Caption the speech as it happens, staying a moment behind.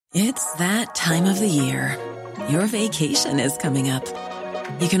It's that time of the year. Your vacation is coming up.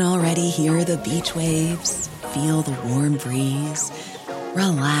 You can already hear the beach waves, feel the warm breeze,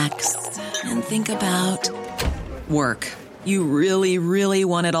 relax, and think about work. You really, really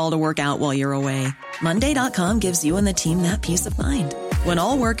want it all to work out while you're away. Monday.com gives you and the team that peace of mind. When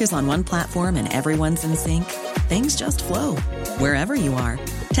all work is on one platform and everyone's in sync, things just flow. Wherever you are,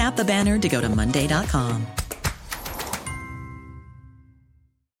 tap the banner to go to Monday.com.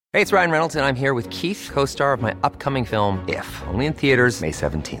 Hey, it's Ryan Reynolds, and I'm here with Keith, co-star of my upcoming film, If, only in theaters May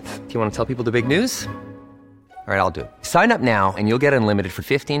 17th. Do you want to tell people the big news? All right, I'll do it. Sign up now and you'll get unlimited for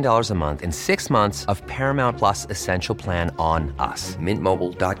 $15 a month and 6 months of Paramount Plus Essential Plan on us.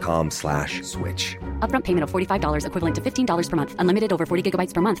 MintMobile.com/switch. Upfront payment of $45 equivalent to $15 per month. Unlimited over 40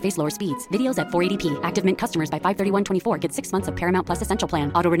 gigabytes per month. Face lower speeds. Videos at 480p. Active Mint customers by 531.24 get 6 months of Paramount Plus Essential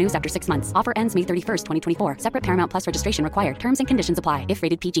Plan. Auto renews after 6 months. Offer ends May 31st, 2024. Separate Paramount Plus registration required. Terms and conditions apply if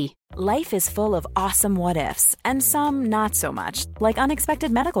rated PG. Life is full of awesome what-ifs, and some not so much, like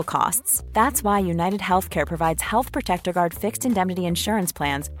unexpected medical costs. That's why United Healthcare provides Health Protector Guard fixed indemnity insurance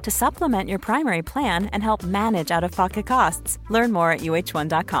plans to supplement your primary plan and help manage out-of-pocket costs. Learn more at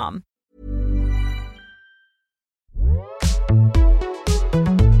uh1.com.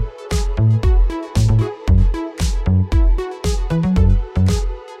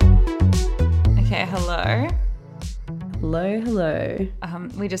 Okay, hello. Hello.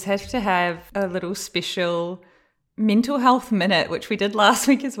 We just have to have a little special mental health minute, which we did last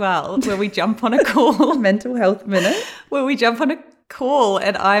week as well, where we jump on a call. Mental health minute? Where we jump on a call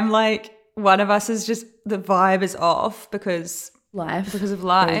and I'm like, one of us is just, the vibe is off because of life.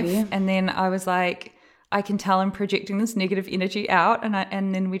 Baby. And then I was like, I can tell I'm projecting this negative energy out.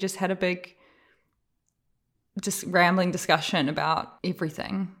 And then we just had a big, just rambling discussion about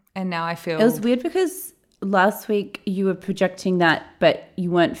everything. And now I feel... It was weird because last week you were projecting that, but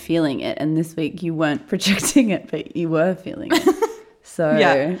you weren't feeling it. And this week you weren't projecting it, but you were feeling it. So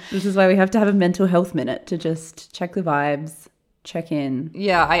yeah. This is why we have to have a mental health minute to just check the vibes, check in.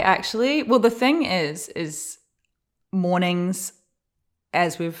 Yeah, I actually... Well, the thing is mornings,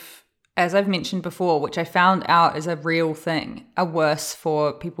 as I've mentioned before, which I found out is a real thing, are worse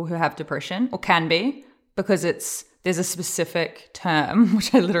for people who have depression, or can be, because there's a specific term,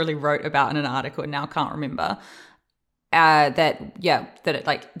 which I literally wrote about in an article and now can't remember, that it,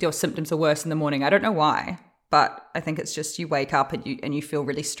 like, your symptoms are worse in the morning. I don't know why, but I think it's just you wake up and you feel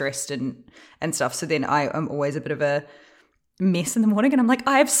really stressed and stuff. So then I am always a bit of a mess in the morning and I'm like,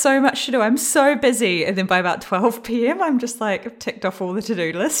 I have so much to do. I'm so busy. And then by about 12 p.m., I'm just like, I've ticked off all the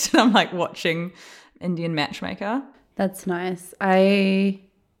to-do list and I'm like watching Indian Matchmaker. That's nice. I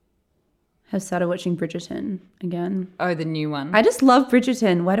have started watching Bridgerton again. Oh, the new one. I just love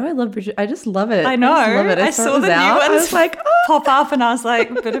Bridgerton. Why do I love Bridgerton? I just love it. I know. I just love it. I saw the new ones I was like, pop up and I was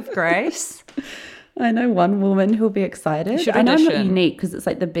like, a bit of grace. I know one woman who'll be excited. I know I'm not unique because it's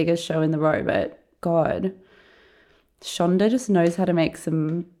like the biggest show in the row, but God, Shonda just knows how to make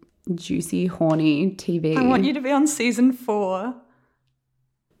some juicy, horny TV. I want you to be on season 4.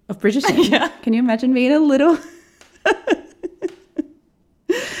 Of Bridgerton? Yeah. Can you imagine being a little...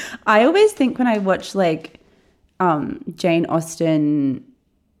 I always think when I watch like Jane Austen,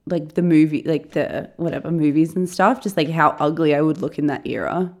 like the movie, like the whatever movies and stuff, just like how ugly I would look in that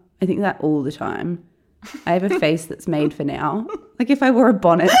era. I think that all the time. I have a face that's made for now. Like if I wore a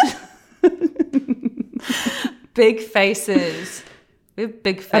bonnet. Big faces. We have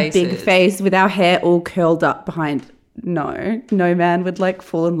big faces. A big face with our hair all curled up behind. No man would like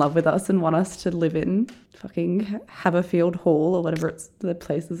fall in love with us and want us to live in fucking Haberfield Hall or whatever the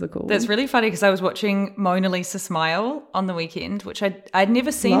places are called. That's really funny because I was watching Mona Lisa Smile on the weekend, which I'd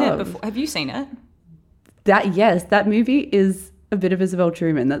never seen it before. Have you seen it? Yes, that movie is a bit of Isabel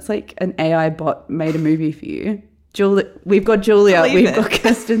Truman. That's like an AI bot made a movie for you. We've got Julia, we've got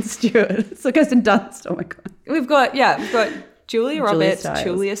Kirsten Stewart. So Kirsten Dunst, oh my God. We've got Julia Roberts,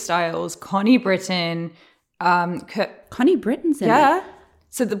 Julia Stiles, Connie Britton. Connie Britton's in it. Yeah.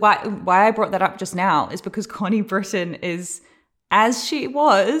 So why I brought that up just now is because Connie Britton is, as she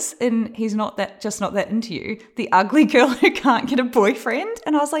was, and he's not that into you, the ugly girl who can't get a boyfriend.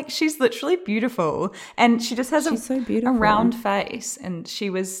 And I was like, she's literally beautiful. And she just has a round face. And she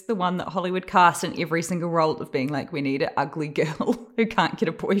was the one that Hollywood cast in every single role of being like, we need an ugly girl who can't get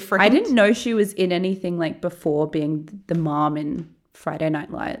a boyfriend. I didn't know she was in anything like before being the mom in Friday Night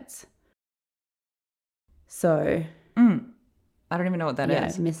Lights. So... I don't even know what that is.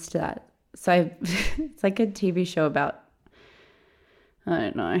 Yeah, I missed that. So it's like a TV show about, I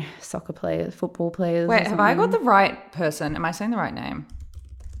don't know, soccer players, football players. Wait, have I got the right person? Am I saying the right name?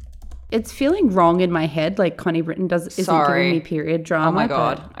 it's feeling wrong in my head. Like Connie Britton isn't giving me period drama. Oh my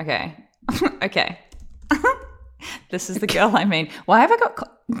God. Okay. Okay. This is the girl I mean. Why have I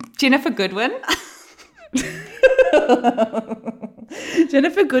got Jennifer Goodwin?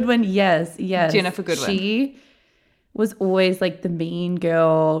 Jennifer Goodwin, yes. Jennifer Goodwin. She was always like the mean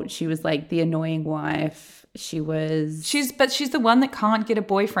girl. She was like the annoying wife. She's the one that can't get a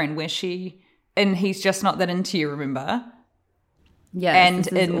boyfriend and he's just not that into you, remember?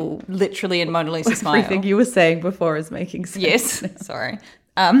 Yes. And literally in Mona Lisa Smile. Everything you were saying before is making sense. Yes. Sorry.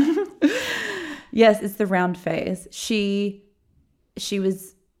 Yes, it's the round face. She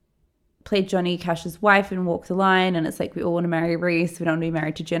played Johnny Cash's wife in Walk the Line, and it's like we all want to marry Reese. We don't want to be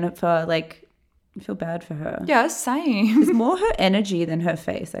married to Jennifer. Like, I feel bad for her. Yeah, same. It's more her energy than her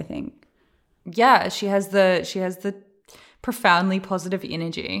face, I think. Yeah, she has the profoundly positive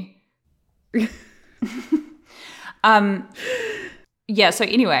energy. Yeah, so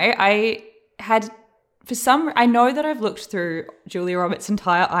anyway, I know that I've looked through Julia Roberts'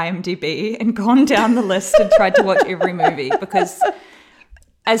 entire IMDb and gone down the list and tried to watch every movie because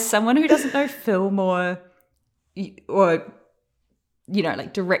as someone who doesn't know film or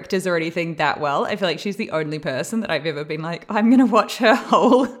like directors or anything that well, I feel like she's the only person that I've ever been like, I'm going to watch her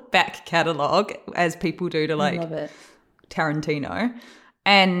whole back catalogue as people do to like I love it. Tarantino.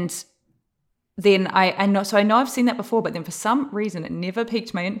 And then I know I've seen that before, but then for some reason it never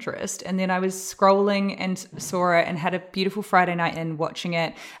piqued my interest. And then I was scrolling and saw it and had a beautiful Friday night in watching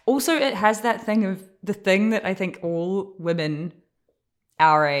it. Also, it has that thing of the thing that I think all women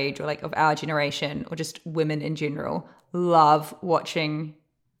our age or like of our generation or just women in general love watching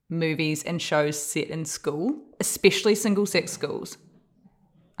movies and shows set in school, especially single-sex schools.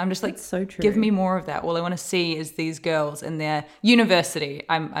 I'm just like, so true. Give me more of that. All I want to see is these girls in their university.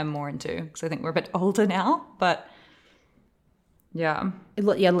 I'm more into because I think we're a bit older now, but yeah.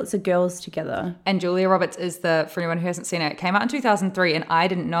 Lots of girls together. And Julia Roberts is for anyone who hasn't seen it came out in 2003 and I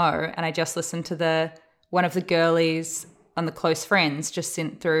didn't know, and I just listened to one of the girlies on the Close Friends just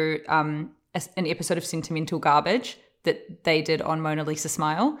sent through an episode of Sentimental Garbage that they did on Mona Lisa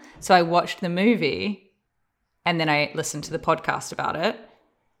Smile. So I watched the movie and then I listened to the podcast about it.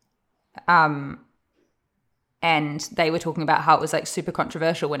 And they were talking about how it was like super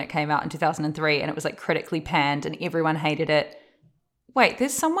controversial when it came out in 2003 and it was like critically panned and everyone hated it. Wait,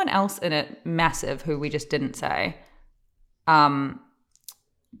 there's someone else in it massive who we just didn't say.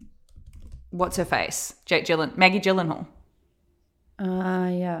 What's her face? Maggie Gyllenhaal.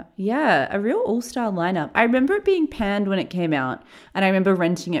 Yeah, a real all-star lineup. I remember it being panned when it came out, and I remember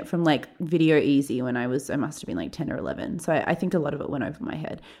renting it from like Video Easy when I must have been like 10 or 11. So I think a lot of it went over my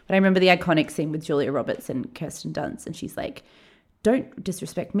head. But I remember the iconic scene with Julia Roberts and Kirsten Dunst, and she's like, "Don't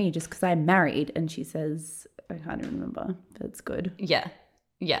disrespect me just because I'm married." And she says, I can't even remember, but it's good. Yeah.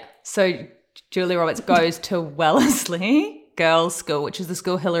 So Julia Roberts goes to Wellesley Girls' School, which is the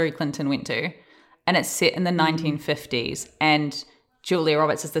school Hillary Clinton went to, and it's set in the 1950s, and Julia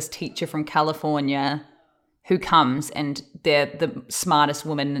Roberts is this teacher from California who comes and they're the smartest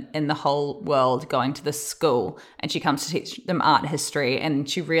woman in the whole world going to this school, and she comes to teach them art history, and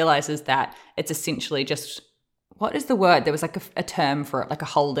she realizes that it's essentially just, what is the word? There was like a term for it, like a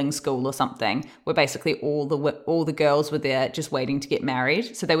holding school or something, where basically all the girls were there just waiting to get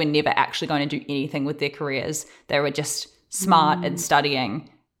married. So they were never actually going to do anything with their careers. They were just smart and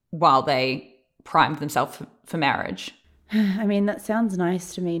studying while they primed themselves for marriage. I mean, that sounds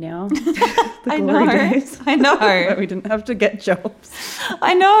nice to me now. I know. Where we didn't have to get jobs.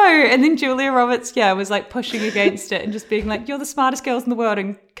 I know. And then Julia Roberts, was like pushing against it and just being like, you're the smartest girls in the world.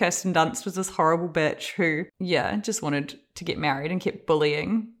 And Kirsten Dunst was this horrible bitch who, just wanted to get married and kept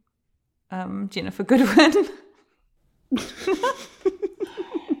bullying Jennifer Goodwin.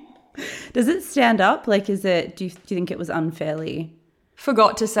 Does it stand up? Like, do you think it was unfairly?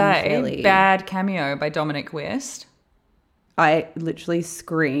 Forgot to say, bad cameo by Dominic West. I literally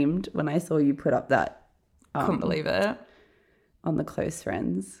screamed when I saw you put up that. Couldn't believe it. On the Close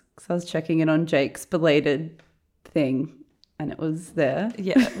Friends. Because I was checking in on Jake's belated thing and it was there.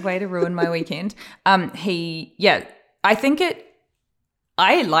 Yeah, way to ruin my weekend. I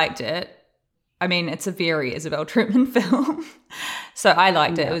liked it. I mean, it's a very Isabel Troutman film. So I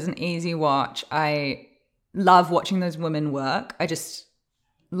liked it. It was an easy watch. I love watching those women work. I just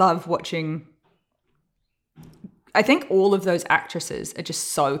love watching. I think all of those actresses are just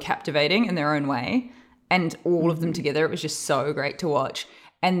so captivating in their own way, and all of them together, it was just so great to watch.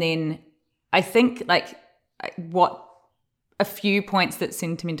 And then I think like what a few points that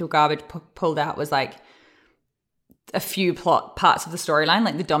Sentimental Garbage pulled out was like a few plot parts of the storyline,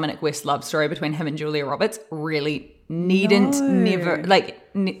 like the Dominic West love story between him and Julia Roberts really never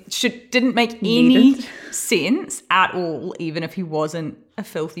didn't make any sense at all, even if he wasn't a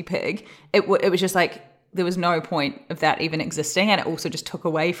filthy pig. It was just like there was no point of that even existing, and it also just took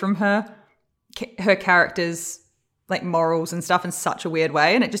away from her character's like morals and stuff in such a weird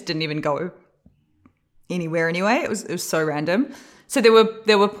way, and it just didn't even go anywhere anyway. It was so random. So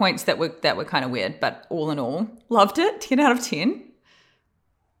there were points that were kind of weird, but all in all, loved it. 10 out of 10.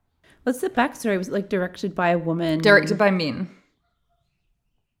 What's the backstory? Was it like directed by a woman? Directed by men.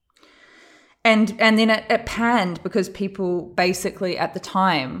 And then it panned because people basically at the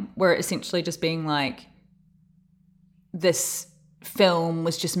time were essentially just being like, this film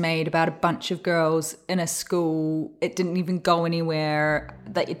was just made about a bunch of girls in a school. It didn't even go anywhere.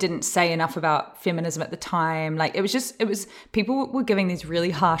 That it didn't say enough about feminism at the time. Like it was people were giving these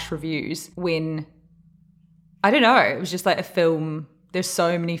really harsh reviews when, I don't know, it was just like a film. There's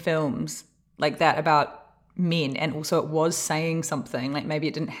so many films like that about men, and also it was saying something. Like maybe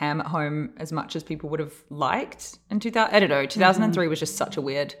it didn't ham at home as much as people would have liked in 2000. I don't know. 2003 was just such a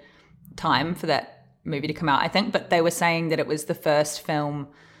weird time for that movie to come out, I think. But they were saying that it was the first film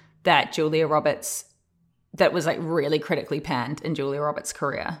that Julia Roberts, that was like really critically panned in Julia Roberts'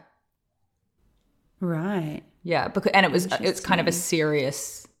 career. Right. Yeah, because it's kind of a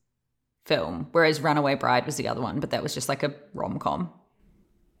serious film, whereas Runaway Bride was the other one, but that was just like a rom-com.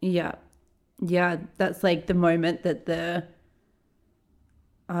 Yeah. Yeah, that's like the moment that the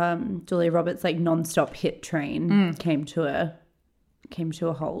Julia Roberts like non-stop hit train came to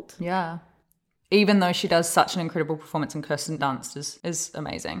a halt. Yeah. Even though she does such an incredible performance, and Kirsten Dunst is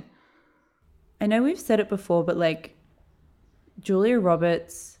amazing. I know we've said it before, but like Julia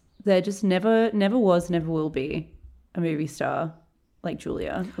Roberts, there just never was, never will be a movie star like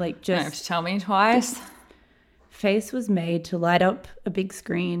Julia. Like, just you don't have to tell me twice. Face was made to light up a big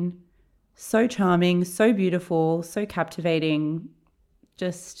screen. So charming, so beautiful, so captivating.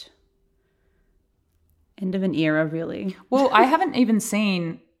 Just end of an era, really. Well, I haven't even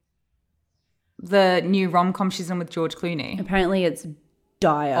seen the new rom-com she's in with George Clooney. Apparently it's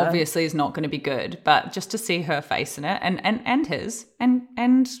dire. Obviously is not going to be good, but just to see her face in it and his and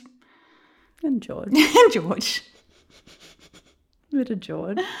George. And George. Bit of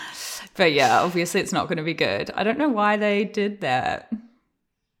George. But yeah, obviously it's not going to be good. I don't know why they did that.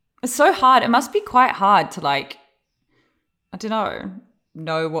 It's so hard. It must be quite hard to like, I don't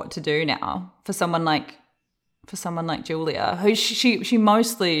know what to do now for someone like Julia, who she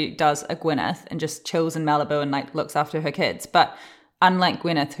mostly does a Gwyneth and just chills in Malibu and like looks after her kids. But unlike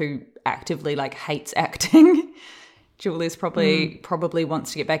Gwyneth, who actively like hates acting, Julia's probably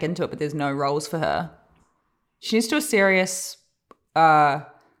wants to get back into it, but there's no roles for her. She needs to do a serious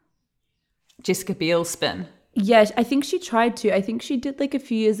Jessica Biel spin. Yeah, I think she tried to. I think she did like a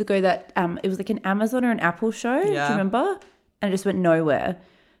few years ago that it was like an Amazon or an Apple show. Yeah. Do you remember? And it just went nowhere.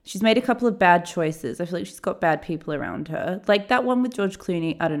 She's made a couple of bad choices. I feel like she's got bad people around her. Like that one with George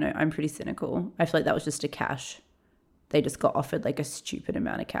Clooney, I don't know. I'm pretty cynical. I feel like that was just a cash. They just got offered like a stupid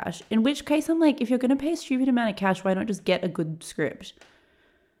amount of cash. In which case I'm like, if you're going to pay a stupid amount of cash, why not just get a good script?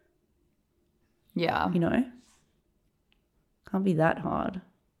 Yeah. You know? Can't be that hard.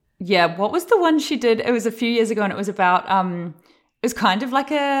 Yeah, what was the one she did? It was a few years ago, and it was about it was kind of like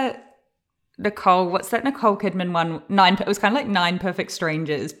a what's that Nicole Kidman one? It was kind of like 9 Perfect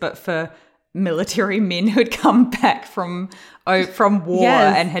Strangers, but for military men who had come back from war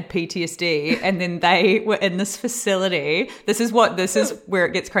and had PTSD, and then they were in this facility. This is where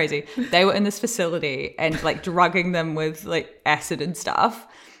it gets crazy. They were in this facility and like drugging them with like acid and stuff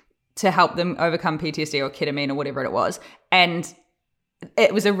to help them overcome PTSD or ketamine or whatever it was. And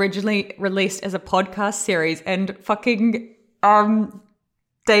it was originally released as a podcast series, and fucking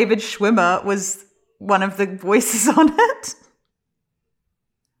David Schwimmer was one of the voices on it.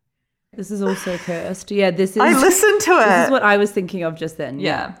 This is also cursed. Yeah, this is. I listened to it. This is what I was thinking of just then.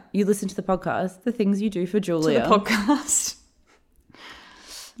 Yeah. You listen to the podcast, the things you do for Julia. To the podcast.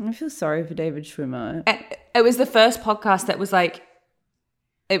 I feel sorry for David Schwimmer. And it was the first podcast that was like,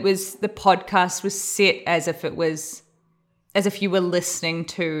 the podcast was set as if you were listening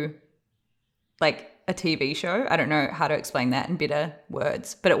to like a TV show. I don't know how to explain that in better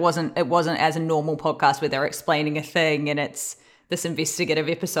words, but it wasn't as a normal podcast where they're explaining a thing and it's this investigative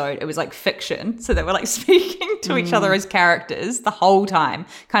episode. It was like fiction. So they were like speaking to each other as characters the whole time,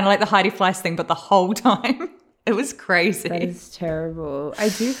 kind of like the Heidi Fleiss thing, but the whole time. It was crazy. That is terrible. I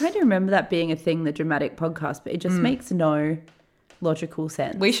do kind of remember that being a thing, the dramatic podcast, but it just makes no logical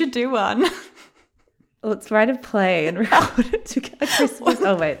sense. We should do one. Let's write a play and record it together. Christmas.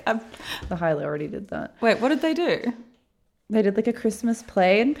 Oh, wait. The Hyla already did that. Wait, what did they do? They did like a Christmas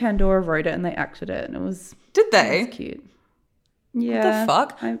play and Pandora wrote it and they acted it and it was Did they? It was cute. Yeah. What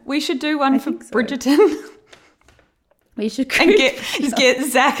the fuck? We should do one for think so. Bridgerton. We should And get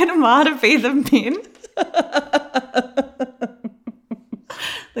Zach and Amar to be the men.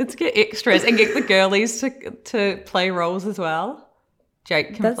 Let's get extras and get the girlies to play roles as well.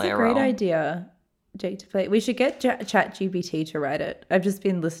 Jake can play a role. That's a great idea. Jake to play. We should get ChatGPT to write it. I've just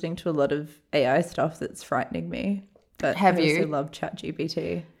been listening to a lot of AI stuff that's frightening me. But I also love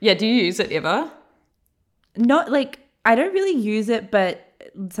ChatGPT. Yeah, do you use it ever? Not like, I don't really use it, but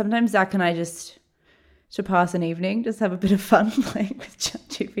sometimes Zach and I just, to pass an evening, just have a bit of fun playing with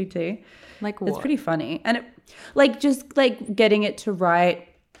ChatGPT. Like what? It's pretty funny. And it, like, just like getting it to write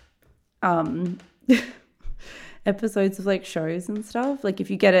episodes of like shows and stuff. Like if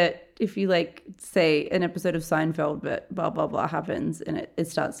you like say an episode of Seinfeld, but blah, blah, blah happens and it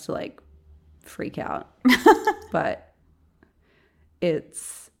starts to like freak out. But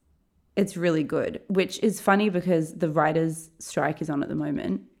it's really good, which is funny because the writers' strike is on at the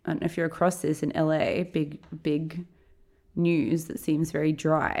moment. I don't know if you're across this in LA, big news that seems very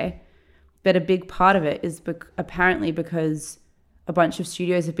dry. But a big part of it is apparently because a bunch of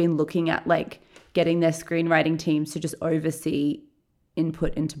studios have been looking at like getting their screenwriting teams to just oversee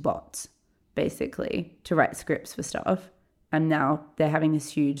input into bots, basically, to write scripts for stuff. And now they're having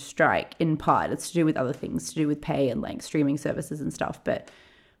this huge strike. In part, it's to do with other things, to do with pay and like streaming services and stuff. But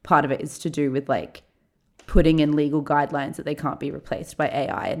part of it is to do with like putting in legal guidelines that they can't be replaced by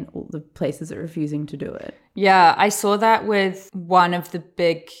AI, and all the places are refusing to do it. Yeah, I saw that with one of the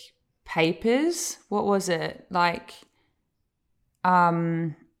big papers. What was it? Like,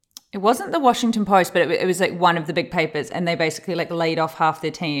 it wasn't the Washington Post, but it was like one of the big papers, and they basically like laid off half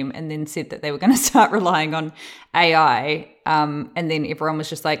their team and then said that they were going to start relying on AI. And then everyone was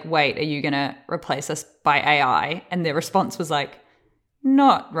just like, wait, are you going to replace us by AI? And their response was like,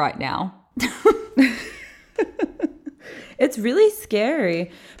 not right now. It's really scary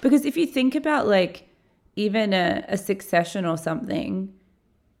because if you think about like even a Succession or something,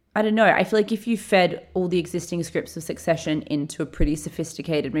 I don't know. I feel like if you fed all the existing scripts of Succession into a pretty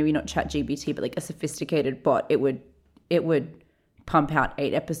sophisticated, maybe not ChatGPT, but like a sophisticated bot, it would pump out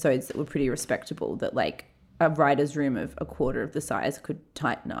 8 episodes that were pretty respectable, that like a writer's room of a quarter of the size could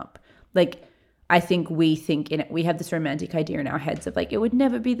tighten up. Like I think we have this romantic idea in our heads of like it would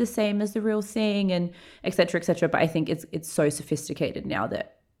never be the same as the real thing and et cetera, et cetera. But I think it's so sophisticated now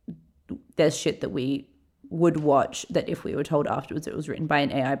that there's shit that we would watch that if we were told afterwards it was written by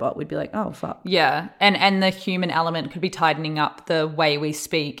an AI bot, we'd be like, oh, fuck. Yeah, and the human element could be tightening up the way we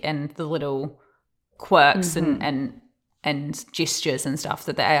speak and the little quirks and gestures and stuff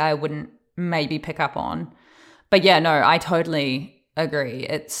that the AI wouldn't maybe pick up on. But yeah, no, I totally agree.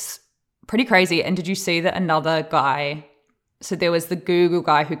 It's pretty crazy. And did you see that another guy, so there was the Google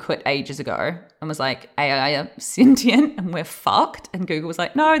guy who quit ages ago and was like, AI are sentient and we're fucked. And Google was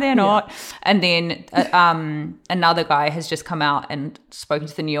like, no, they're not. Yeah. And then another guy has just come out and spoken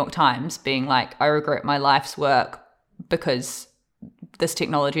to the New York Times being like, I regret my life's work because this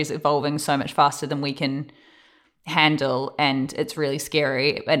technology is evolving so much faster than we can handle and it's really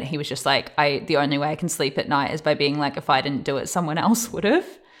scary. And he was just like, the only way I can sleep at night is by being like, if I didn't do it, someone else would have.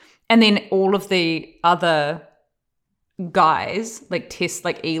 And then all of the other guys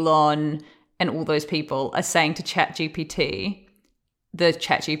like Elon and all those people are saying to ChatGPT, the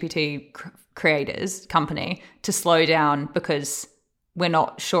ChatGPT creators company, to slow down because we're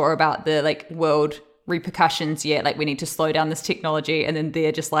not sure about the like world repercussions yet. Like we need to slow down this technology. And then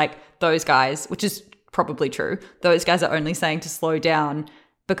they're just like, those guys, which is probably true, those guys are only saying to slow down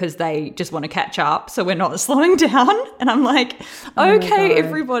because they just want to catch up. So we're not slowing down. And I'm like, okay,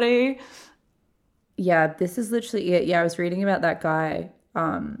 everybody. Yeah, this is literally it. Yeah, I was reading about that guy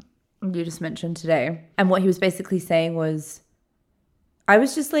you just mentioned today. And what he was basically saying was, I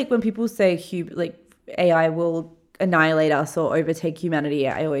was just like, when people say like AI will annihilate us or overtake humanity,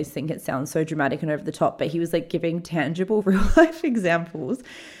 I always think it sounds so dramatic and over the top. But he was like giving tangible real life examples.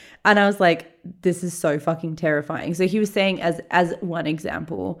 And I was like, this is so fucking terrifying. So he was saying as one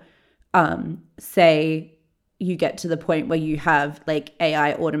example, say you get to the point where you have like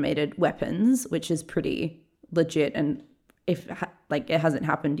AI automated weapons, which is pretty legit. And if like it hasn't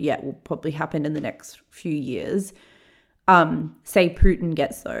happened yet, will probably happen in the next few years. Say Putin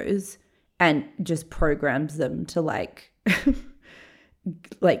gets those and just programs them to like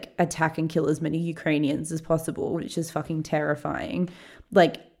like attack and kill as many Ukrainians as possible, which is fucking terrifying.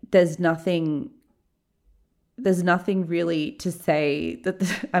 Like there's nothing really to say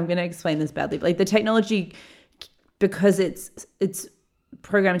that I'm going to explain this badly, but like the technology, because it's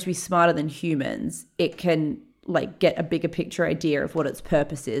programmed to be smarter than humans, it can like get a bigger picture idea of what its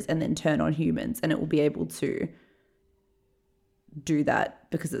purpose is and then turn on humans, and it will be able to do that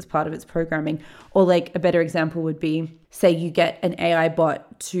because it's part of its programming. Or like a better example would be, say you get an AI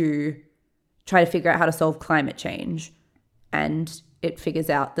bot to try to figure out how to solve climate change, and it figures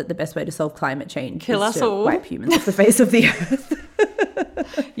out that the best way to solve climate change Kill is us to all. wipe humans off the face of the earth.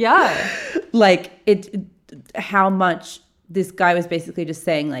 Yeah. Like how much, this guy was basically just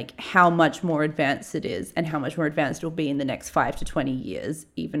saying like how much more advanced it is and how much more advanced it will be in the next 5 to 20 years,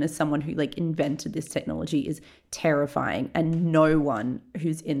 even as someone who like invented this technology, is terrifying. And no one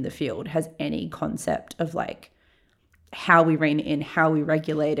who's in the field has any concept of like how we rein it in, how we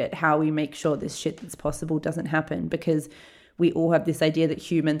regulate it, how we make sure this shit that's possible doesn't happen, because we all have this idea that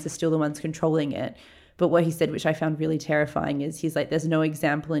humans are still the ones controlling it. But what he said, which I found really terrifying, is he's like, there's no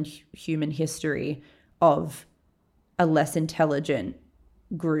example in human history of a less intelligent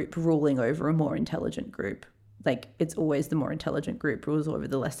group ruling over a more intelligent group. Like, it's always the more intelligent group rules over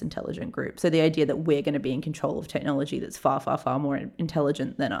the less intelligent group. So the idea that we're going to be in control of technology that's far, far, far more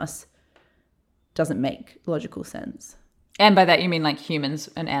intelligent than us doesn't make logical sense. And by that you mean like humans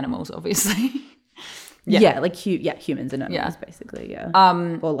and animals, obviously. Yeah, like humans and animals, basically. Yeah.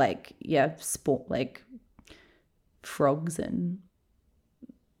 Or like sport, like frogs and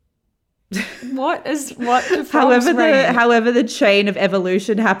what do frogs however the chain of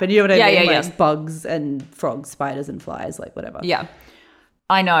evolution happened, you know what I mean? Yeah. Like bugs and frogs, spiders and flies, like whatever. Yeah.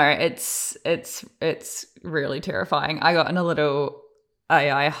 I know, it's really terrifying. I got in a little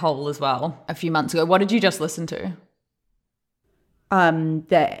AI hole as well a few months ago. What did you just listen to?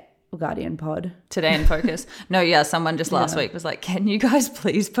 The Guardian pod. Today in Focus. No, yeah, someone just last week was like, can you guys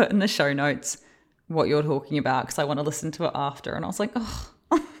please put in the show notes what you're talking about, because I want to listen to it after. And I was like,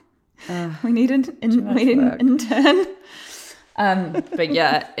 we need an intern. But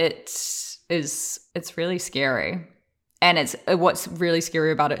yeah, it's really scary. And what's really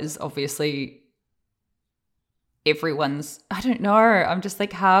scary about it is obviously everyone's, I don't know, I'm just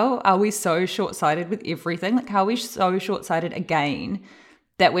like, how are we so short-sighted with everything? Like, how are we so short-sighted again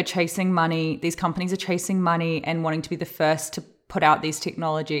that we're chasing money? These companies are chasing money and wanting to be the first to put out these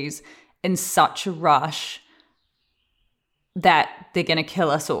technologies in such a rush that they're going to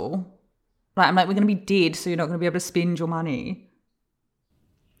kill us all. Like, I'm like, we're going to be dead, so you're not going to be able to spend your money.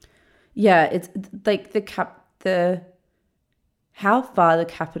 Yeah, it's like how far the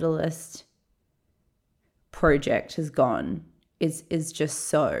capitalist project has gone is just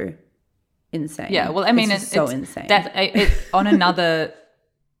so insane. Yeah, well, I mean, it's so insane. On another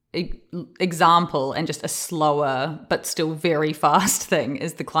example, and just a slower but still very fast thing,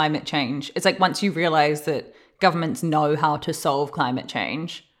 is the climate change. It's like, once you realize that governments know how to solve climate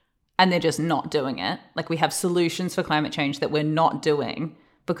change and they're just not doing it, like, we have solutions for climate change that we're not doing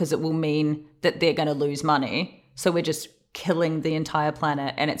because it will mean that they're going to lose money. So we're just killing the entire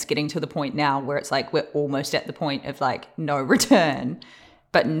planet, and it's getting to the point now where it's like we're almost at the point of like no return,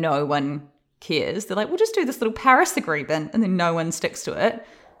 but no one cares. They're like, we'll just do this little Paris agreement, and then no one sticks to it.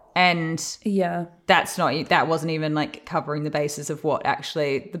 And yeah, that wasn't even like covering the basis of what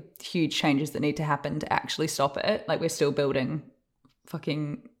actually the huge changes that need to happen to actually stop it. Like, we're still building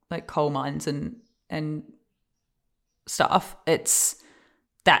fucking like coal mines and stuff.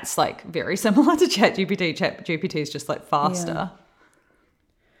 That's like very similar to ChatGPT. ChatGPT is just like faster.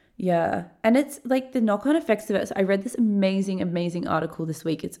 Yeah. And it's like the knock-on effects of it. So I read this amazing article this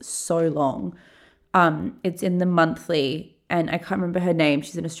week. It's so long. It's in the Monthly, and I can't remember her name.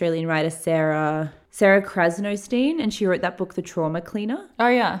 She's an Australian writer, Sarah Krasnostein, and she wrote that book, The Trauma Cleaner. Oh,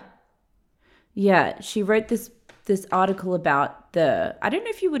 yeah. Yeah, she wrote this article about I don't know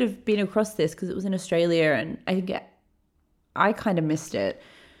if you would have been across this because it was in Australia, and I kind of missed it,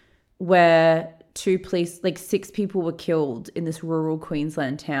 where 6 people were killed in this rural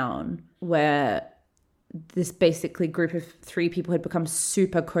Queensland town, where this basically group of 3 people had become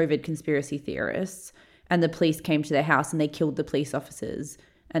super COVID conspiracy theorists, and the police came to their house and they killed the police officers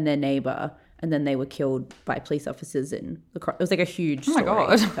and their neighbor, and then they were killed by police officers it was like a huge story. Oh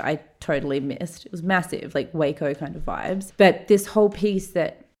my God. That I totally missed. It was massive, like Waco kind of vibes. But this whole piece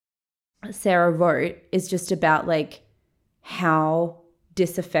that Sarah wrote is just about like how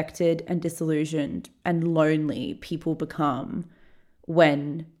disaffected and disillusioned and lonely people become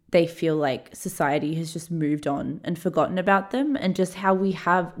when they feel like society has just moved on and forgotten about them, and just how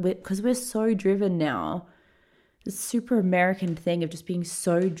because we're so driven now, this super American thing of just being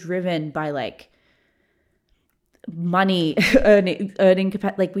so driven by like money, earning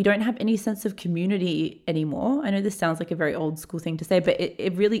capacity. Like, we don't have any sense of community anymore. I know this sounds like a very old school thing to say, but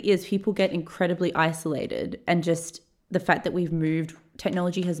it really is. People get incredibly isolated, and just the fact that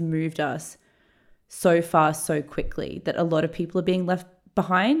technology has moved us so far so quickly that a lot of people are being left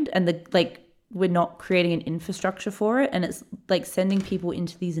behind, and we're not creating an infrastructure for it, and it's like sending people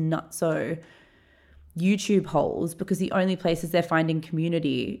into these nutso YouTube holes because the only places they're finding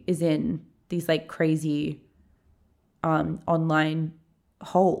community is in these like crazy online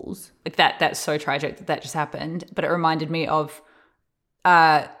holes. Like that's so tragic that just happened. But it reminded me of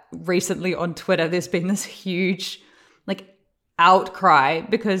recently on Twitter, there's been this huge like outcry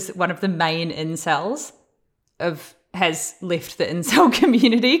because one of the main incels has left the incel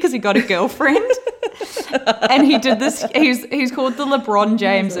community because he got a girlfriend. And he did this, he's called the LeBron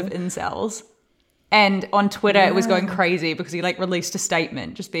James of incels. And on Twitter, it was going crazy because he like released a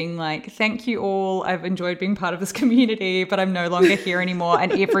statement just being like, thank you all. I've enjoyed being part of this community, but I'm no longer here anymore.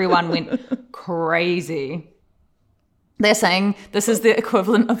 And everyone went crazy. They're saying this is the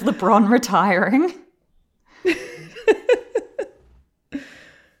equivalent of LeBron retiring.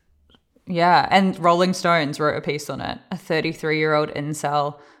 Yeah. And Rolling Stones wrote a piece on it. A 33-year-old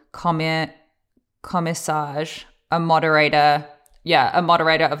incel, Commissage, a moderator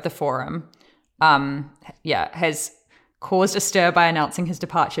of the forum, has caused a stir by announcing his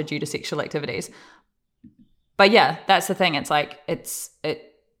departure due to sexual activities. But yeah, that's the thing. It's like,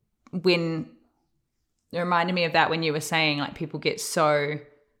 when it reminded me of that when you were saying like people get so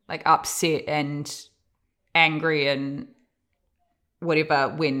like upset and angry and whatever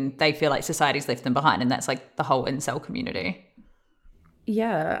when they feel like society's left them behind. And that's like the whole incel community.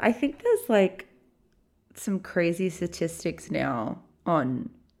 Yeah, I think there's like some crazy statistics now on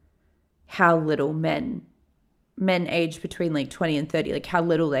how little men aged between like 20 and 30, like how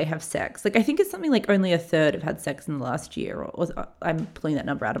little they have sex. Like I think it's something like only a third have had sex in the last year, or I'm pulling that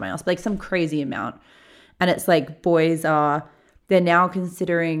number out of my ass, but like some crazy amount. And it's like they're now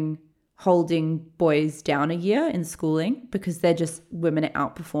considering holding boys down a year in schooling because women are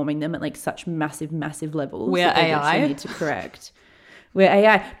outperforming them at like such massive levels. We're AI. Need to correct. We're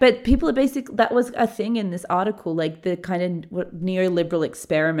AI. But people are that was a thing in this article, like the kind of neoliberal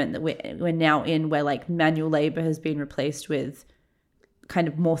experiment that we're now in, where like manual labor has been replaced with kind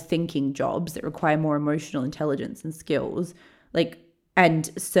of more thinking jobs that require more emotional intelligence and skills, like, and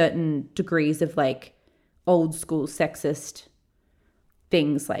certain degrees of like old school sexist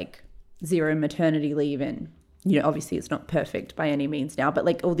things like zero maternity leave. And, obviously it's not perfect by any means now, but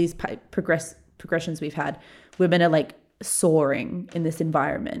like all these progressions we've had, women are like soaring in this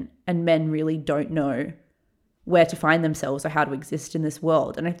environment, and men really don't know where to find themselves or how to exist in this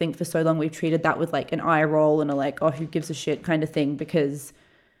world. And I think for so long we've treated that with like an eye roll and a like, oh, who gives a shit kind of thing, because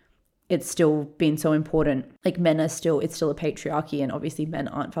it's still been so important. Like it's still a patriarchy, and obviously men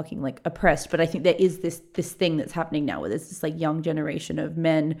aren't fucking like oppressed. But I think there is this thing that's happening now where there's this like young generation of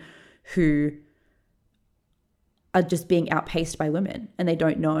men who are just being outpaced by women, and they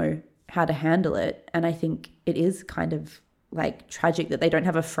don't know how to handle it. And I think it is kind of like tragic that they don't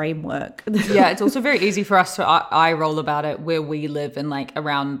have a framework. Yeah, it's also very easy for us to eye roll about it where we live and like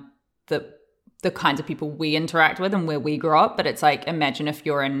around the kinds of people we interact with and where we grow up. But it's like, imagine if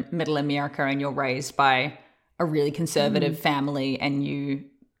you're in middle America and you're raised by a really conservative family, and you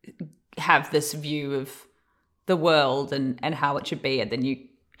have this view of the world and how it should be. And then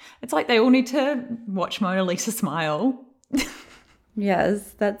it's like they all need to watch Mona Lisa smile.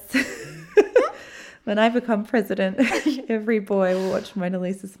 Yes, that's when I become president, every boy will watch Mona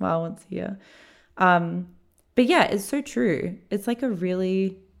Lisa smile once a year. But yeah, it's so true. It's like a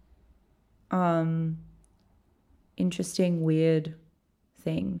really interesting, weird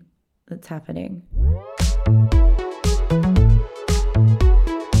thing that's happening.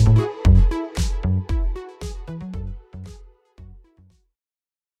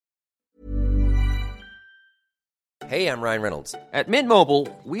 Hey, I'm Ryan Reynolds. At Mint Mobile,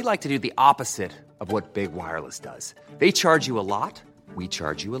 we like to do the opposite of what Big Wireless does. They charge you a lot, we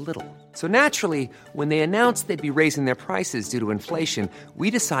charge you a little. So naturally, when they announced they'd be raising their prices due to inflation, we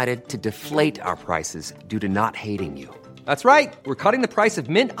decided to deflate our prices due to not hating you. That's right. We're cutting the price of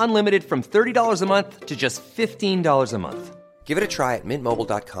Mint Unlimited from $30 a month to just $15 a month. Give it a try at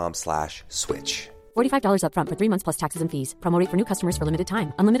mintmobile.com/switch. $45 up front for 3 months plus taxes and fees. Promo rate for new customers for limited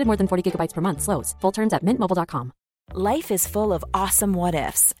time. Unlimited more than 40 gigabytes per month slows. Full terms at mintmobile.com. Life is full of awesome what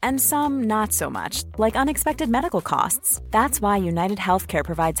ifs, and some not so much, like unexpected medical costs. That's why United Healthcare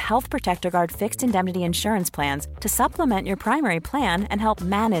provides Health Protector Guard fixed indemnity insurance plans to supplement your primary plan and help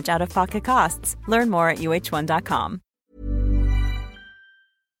manage out-of-pocket costs. Learn more at uh1.com.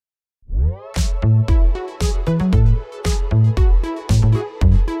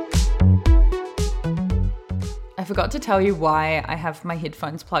 I forgot to tell you why I have my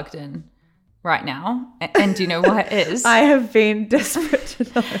headphones plugged in right now. And do you know what it is? I have been desperate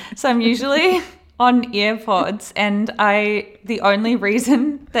to know. So I'm usually on AirPods, and the only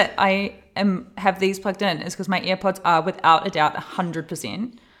reason that I have these plugged in is because my AirPods are without a doubt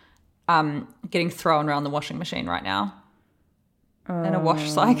 100% getting thrown around the washing machine right now in a wash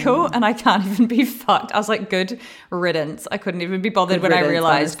cycle, and I can't even be fucked. I was like, good riddance. I couldn't even be bothered when I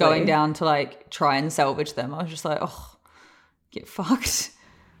realized going down to like try and salvage them. I was just like, oh, get fucked.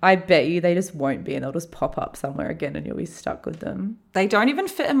 I bet you they just won't be, and they'll just pop up somewhere again and you'll be stuck with them. They don't even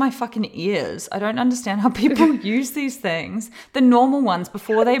fit in my fucking ears. I don't understand how people use these things. The normal ones,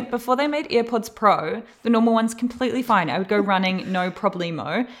 before they made AirPods Pro, the normal ones completely fine. I would go running, no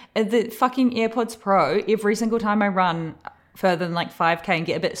problemo. The fucking AirPods Pro, every single time I run further than like 5K and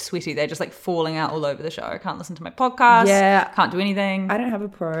get a bit sweaty, they're just like falling out all over the show. I can't listen to my podcast. Yeah. Can't do anything. I don't have a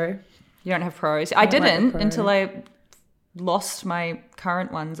Pro. You don't have Pros? I didn't until I lost my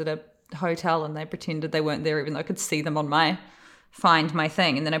current ones at a hotel, and they pretended they weren't there even though I could see them on my Find My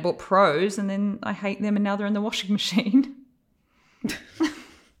thing. And then I bought Pros, and then I hate them, and now they're in the washing machine.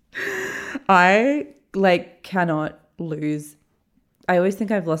 I like cannot lose. I always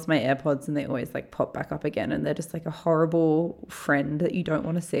think I've lost my AirPods, and they always like pop back up again, and they're just like a horrible friend that you don't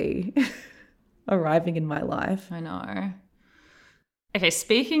want to see arriving in my life. I know. Okay,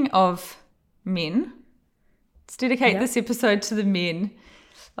 speaking of men, let's dedicate this episode to the men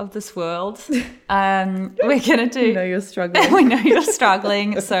of this world. We're going to do... We know you're struggling. We know you're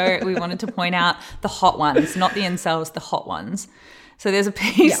struggling. So we wanted to point out the hot ones, not the incels, the hot ones. So there's a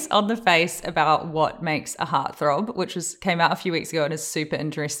piece on The Face about what makes a heartthrob, which came out a few weeks ago and is super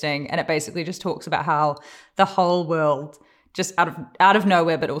interesting. And it basically just talks about how the whole world, just out of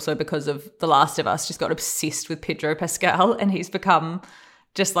nowhere, but also because of The Last of Us, just got obsessed with Pedro Pascal, and he's become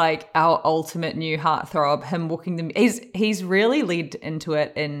just like our ultimate new heartthrob. Him walking he's really led into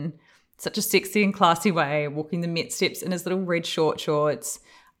it in such a sexy and classy way, walking the Met steps in his little red shorts,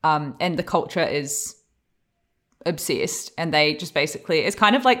 and the culture is obsessed. And they just basically, it's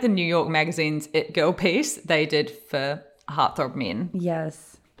kind of like the New York Magazine's It Girl piece they did for heartthrob men.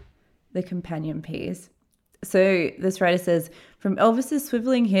 Yes, the companion piece. So this writer says, from Elvis's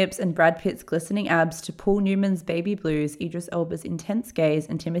swiveling hips and Brad Pitt's glistening abs to Paul Newman's baby blues, Idris Elba's intense gaze,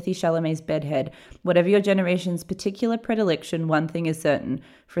 and Timothée Chalamet's bedhead, whatever your generation's particular predilection, one thing is certain.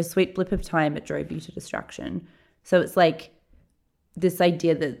 For a sweet blip of time, it drove you to distraction. So it's like this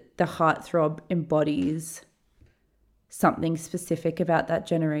idea that the heartthrob embodies something specific about that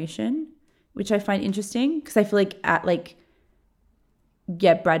generation, which I find interesting because I feel like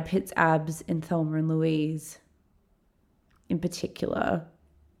Brad Pitt's abs in Thelma and Louise in particular,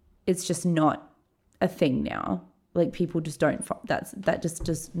 it's just not a thing now. Like people just don't, that just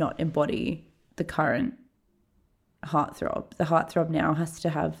does not embody the current heartthrob. The heartthrob now has to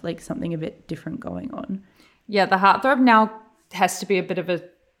have like something a bit different going on. Yeah, the heartthrob now has to be a bit of a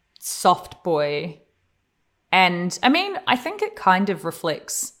soft boy. And I mean, I think it kind of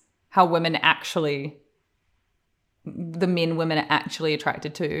reflects how the men women are actually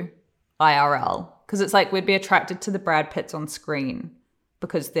attracted to IRL. Because it's like we'd be attracted to the Brad Pitts on screen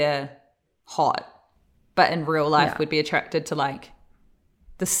because they're hot. But in real life, we'd be attracted to like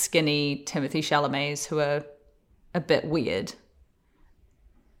the skinny Timothée Chalamets who are a bit weird.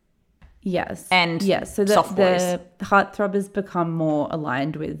 Yes. And so the heartthrob has become more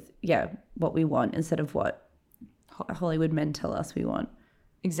aligned with, what we want instead of what Hollywood men tell us we want.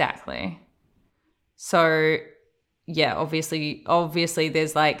 Exactly. So... yeah, obviously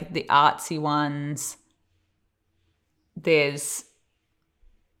there's like the artsy ones. There's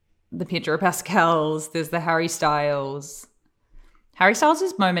the Pedro Pascals. There's the Harry Styles. Harry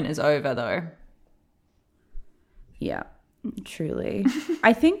Styles' moment is over though. Yeah, truly.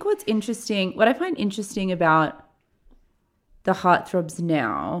 I think what I find interesting about the heartthrobs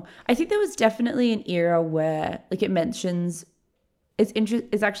now, I think there was definitely an era where like it mentions...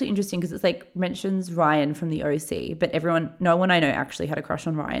 It's actually interesting because it's like mentions Ryan from the OC, but no one I know actually had a crush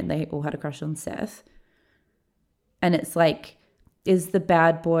on Ryan. They all had a crush on Seth. And it's like, is the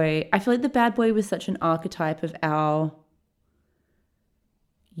bad boy... I feel like the bad boy was such an archetype of our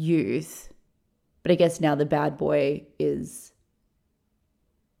youth. But I guess now the bad boy is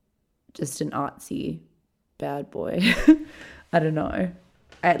just an artsy bad boy. I don't know.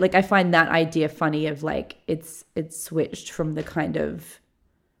 I find that idea funny of like it's switched from the kind of...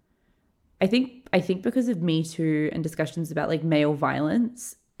 I think because of Me Too and discussions about like male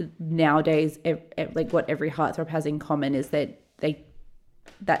violence, nowadays like what every heartthrob has in common is that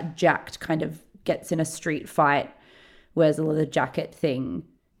that jacked kind of gets in a street fight, whereas a leather jacket thing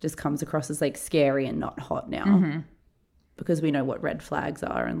just comes across as like scary and not hot now. Mm-hmm. Because we know what red flags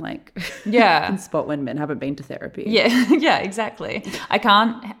are and like can spot when men haven't been to therapy. Yeah, exactly. I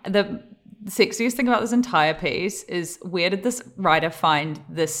can't the sexiest thing about this entire piece is, where did this writer find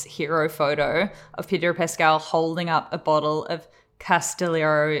this hero photo of Pedro Pascal holding up a bottle of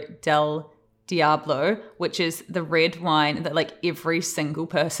Castellero del Diablo, which is the red wine that like every single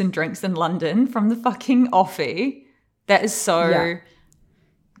person drinks in London from the fucking offie? That is so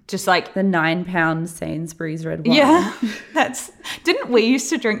just like the £9 Sainsbury's red wine. Yeah, didn't we used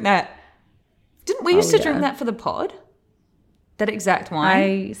to drink that? Didn't we used to drink that for the pod? That exact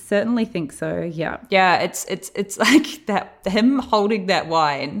wine? I certainly think so, yeah. Yeah, it's like that, him holding that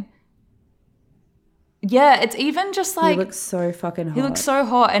wine. Yeah, it's even just like... He looks so fucking hot. He looks so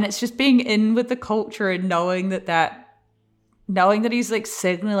hot, and it's just being in with the culture and knowing that he's like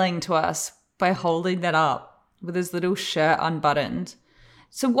signaling to us by holding that up with his little shirt unbuttoned.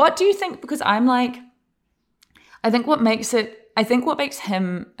 So what do you think? Because I'm like, I think what makes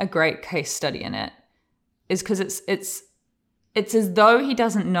him a great case study in it is because it's as though he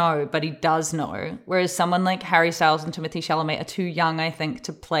doesn't know, but he does know. Whereas someone like Harry Styles and Timothée Chalamet are too young, I think,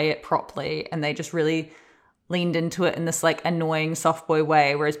 to play it properly. And they just really leaned into it in this like annoying soft boy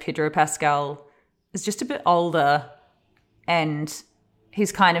way. Whereas Pedro Pascal is just a bit older. And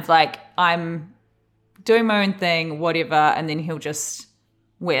he's kind of like, I'm doing my own thing, whatever. And then he'll just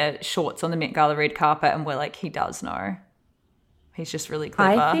wear shorts on the Met Gala red carpet. And we're like, he does know. He's just really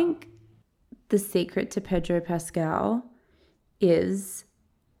clever. I think the secret to Pedro Pascal is,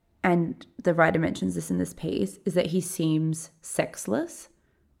 and the writer mentions this in this piece, is that he seems sexless.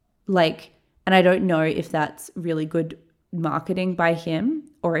 Like, and I don't know if that's really good marketing by him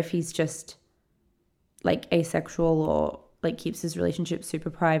or if he's just like asexual or like keeps his relationship super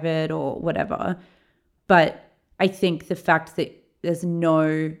private or whatever. But I think the fact that there's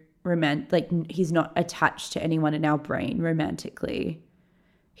no he's not attached to anyone in our brain romantically.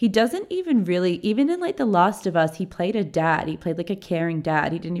 He doesn't even really, even in like The Last of Us, he played a dad. He played like a caring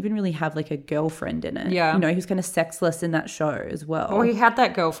dad. He didn't even really have like a girlfriend in it. Yeah. You know, he was kind of sexless in that show as well. Well, he had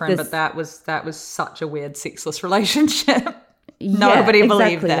that girlfriend, but that was such a weird sexless relationship. Nobody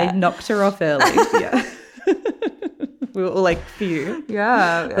believed that. They knocked her off early. Yeah. We were all like, phew.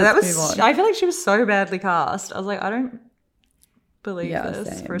 Yeah. That was, I feel like she was so badly cast. I was like, I don't believe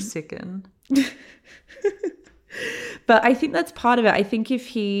this same. for a second. But I think that's part of it. I think if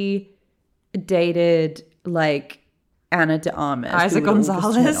he dated like Ana de Armas, Isaac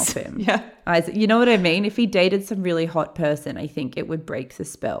Gonzalez, yeah, Isaac, you know what I mean? If he dated some really hot person, I think it would break the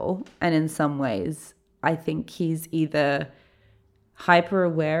spell. And in some ways, I think he's either hyper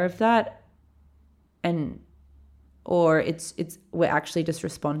aware of that, or it's we're actually just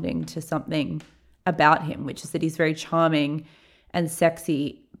responding to something about him, which is that he's very charming and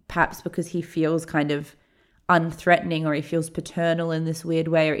sexy, perhaps because he feels kind of unthreatening or he feels paternal in this weird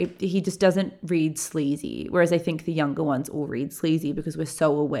way, or he just doesn't read sleazy. Whereas I think the younger ones all read sleazy because we're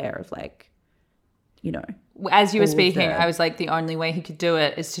so aware of like, you know. As you were speaking, I was like, the only way he could do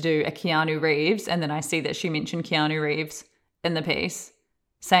it is to do a Keanu Reeves. And then I see that she mentioned Keanu Reeves in the piece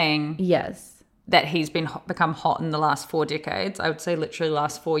saying yes, that he's become hot in the last 4 decades. I would say literally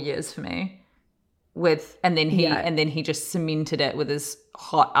last 4 years for me. And then he just cemented it with his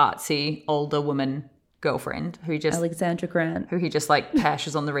hot, artsy, older woman girlfriend Alexandra Grant, who he just like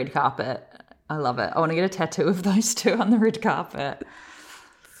pashes on the red carpet. I love it. I want to get a tattoo of those two on the red carpet.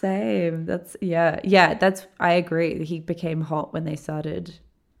 Same. That's I agree. He became hot when they started.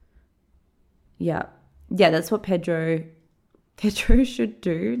 Yeah, that's what Pedro should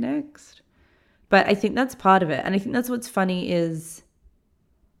do next. But I think that's part of it, and I think that's what's funny is,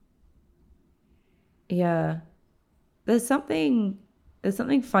 there's something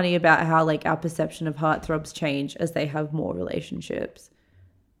funny about how like our perception of heartthrobs change as they have more relationships.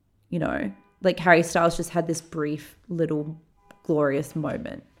 You know, like Harry Styles just had this brief little glorious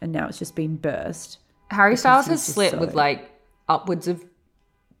moment and now it's just been burst. Harry Styles has slept with like upwards of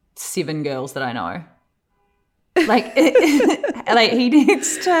 7 girls that I know. Like, like he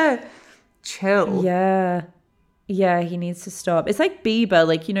needs to chill. Yeah, he needs to stop. It's like Bieber,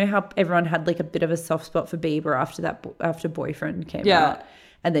 like, you know how everyone had like a bit of a soft spot for Bieber after Boyfriend came out,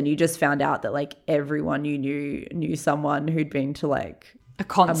 and then you just found out that like everyone you knew someone who'd been to like a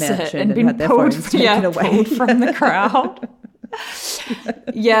concert and been had their phones taken away from the crowd.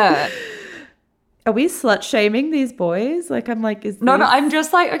 Yeah. Are we slut shaming these boys? Like, I'm like, no, I'm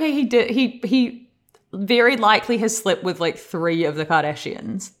just like, okay, he very likely has slept with like 3 of the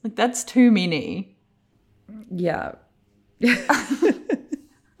Kardashians. Like, that's too many. Yeah. It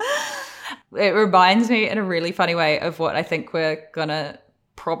reminds me in a really funny way of what I think we're gonna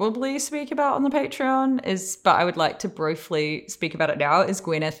probably speak about on the Patreon but I would like to briefly speak about it now, is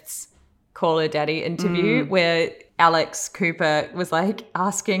Gwyneth's Call Her Daddy interview where Alex Cooper was like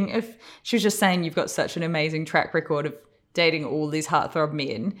asking if she was just saying you've got such an amazing track record of dating all these heartthrob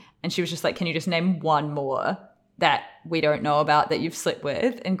men, and she was just like, can you just name one more that we don't know about that you've slept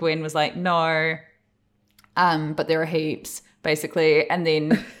with? And Gwen was like, no, but there are heaps, basically. And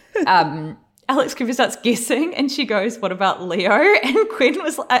then Alex Cooper starts guessing, and she goes, what about Leo? And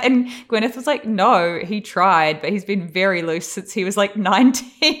Gwyneth was like, no, he tried, but he's been very loose since he was like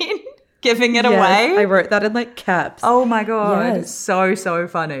 19. Giving it away. I wrote that in like caps. Oh my God. Yes. So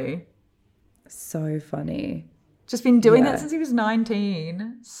funny. So funny. Just been doing that since he was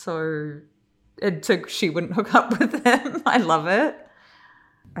 19. So she wouldn't hook up with him. I love it.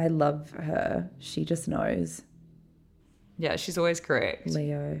 I love her. She just knows. Yeah, she's always correct.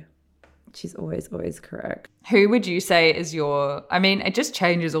 Leo. She's always correct. Who would you say is your, I mean, it just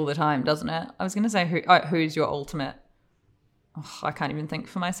changes all the time, doesn't it? I was going to say who's your ultimate. Oh, I can't even think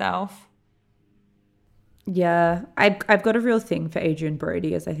for myself. Yeah, I've got a real thing for Adrian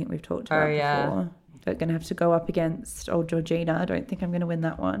Brody, as I think we've talked about before. They're going to have to go up against old Georgina. I don't think I'm going to win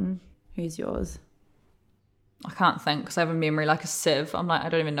that one. Who's yours? I can't think because I have a memory like a sieve. I'm like, I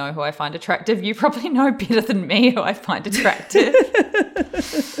don't even know who I find attractive. You probably know better than me who I find attractive.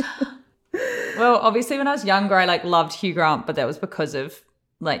 Well, obviously when I was younger, I like loved Hugh Grant, but that was because of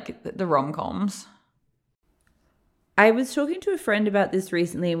like the rom-coms. I was talking to a friend about this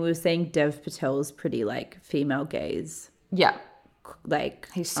recently, and we were saying Dev Patel's pretty like female gaze. Yeah. Like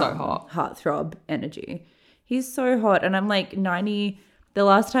he's so hot. Heartthrob energy. He's so hot. And I'm like 90. The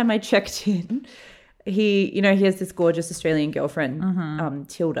last time I checked in, he has this gorgeous Australian girlfriend,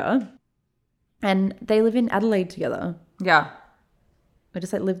 Tilda. And they live in Adelaide together. Yeah. We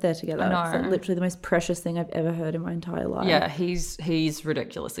just like live there together. I know. It's like literally the most precious thing I've ever heard in my entire life. Yeah, he's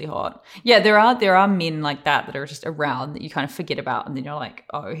ridiculously hot. Yeah, there are men like that are just around that you kind of forget about, and then you're like,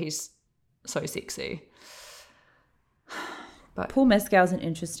 oh, he's so sexy. But Paul Mescal's an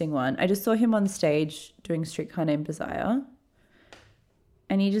interesting one. I just saw him on stage doing Streetcar Named Desire,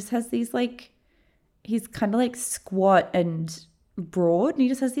 and he just has these like, he's kind of like squat and broad, and he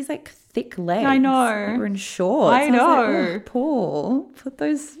just has these like thick legs. I know. Or in shorts. I know. I was like, oh, Paul, put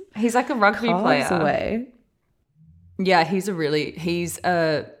those. He's like a rugby player. Away. Yeah, he's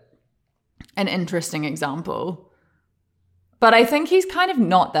an interesting example. But I think he's kind of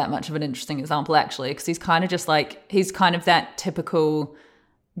not that much of an interesting example actually, because he's kind of just like, he's kind of that typical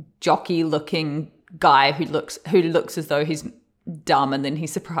jockey-looking guy who looks as though he's dumb, and then he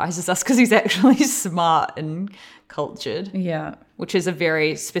surprises us because he's actually smart and cultured. Yeah. Which is a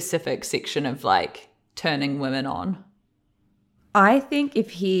very specific section of like turning women on. I think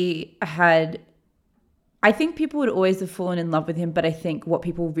if he had, I think people would always have fallen in love with him, but I think what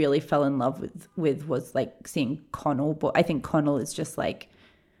people really fell in love with was like seeing Connell. But I think Connell is just like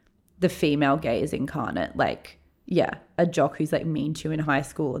the female gaze incarnate. Like, yeah, a jock who's like mean to you in high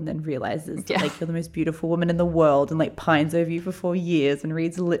school and then realizes that like you're the most beautiful woman in the world and like pines over you for 4 years and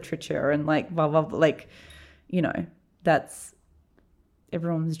reads literature and like blah, blah, blah. Like, that's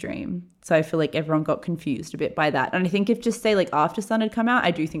everyone's dream. So I feel like everyone got confused a bit by that. And I think if just say like After Sun had come out,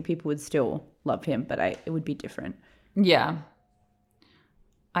 I do think people would still love him, but it would be different. Yeah.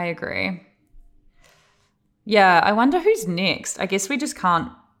 I agree. Yeah, I wonder who's next. I guess we just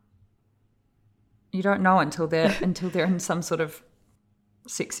can't. You don't know until they're in some sort of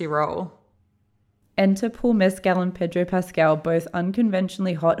sexy role. Enter Paul Mescal and Pedro Pascal, both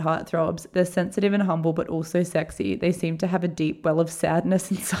unconventionally hot heartthrobs. They're sensitive and humble, but also sexy. They seem to have a deep well of sadness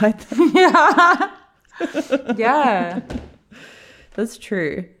inside them. Yeah. Yeah. That's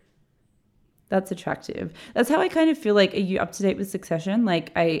true. That's attractive. That's how I kind of feel like, are you up to date with Succession?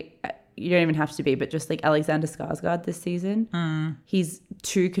 Like you don't even have to be, but just like Alexander Skarsgård this season. He's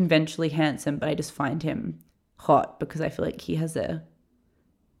too conventionally handsome, but I just find him hot because I feel like he has a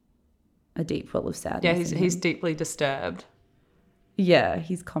deep well of sadness. Yeah, he's deeply disturbed. Yeah,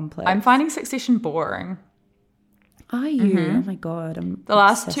 he's complex. I'm finding Succession boring. Are you? Oh my God. The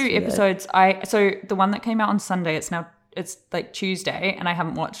last 2 episodes, so the one that came out on Sunday, it's like Tuesday, and I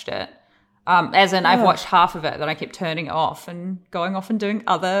haven't watched it. I've watched half of it, then I kept turning it off and going off and doing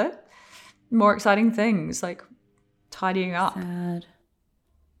other more exciting things, like tidying up. Sad.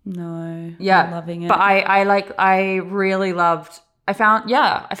 No. Yeah. I'm loving it. But I really loved, I found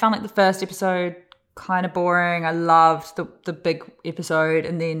like the first episode kind of boring. I loved the big episode,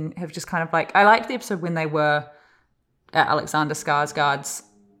 and then have just kind of like, I liked the episode when they were at Alexander Skarsgård's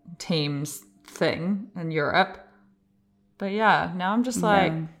team's thing in Europe. But yeah, now I'm just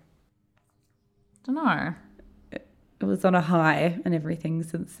like, I don't know. It was on a high, and everything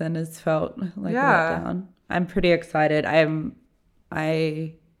since then has felt like a letdown. I'm pretty excited.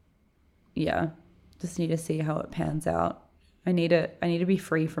 yeah, just need to see how it pans out. I need to be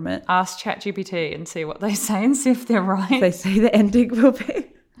free from it. Ask ChatGPT and see what they say and see if they're right. They say the ending will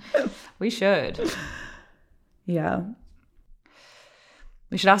be. We should. Yeah.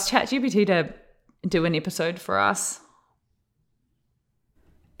 We should ask ChatGPT to do an episode for us.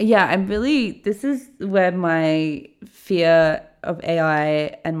 Yeah, this is where my fear of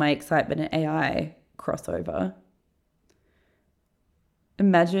AI and my excitement in AI cross over.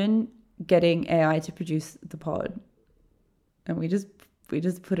 Imagine getting AI to produce the pod and we just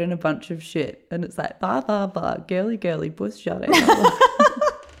put in a bunch of shit and it's like, blah, blah, blah, girly, girly, bush shouting.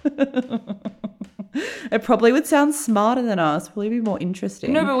 It probably would sound smarter than us, probably be more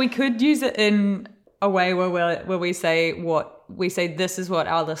interesting. No, but we could use it in a way where we say this is what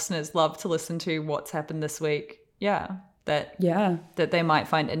our listeners love to listen to, what's happened this week. Yeah. That they might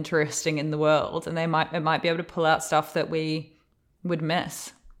find interesting in the world, and it might be able to pull out stuff that we would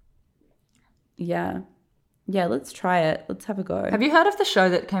miss. Yeah. Yeah, let's try it. Let's have a go. Have you heard of the show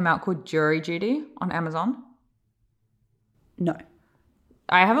that came out called Jury Duty on Amazon? No.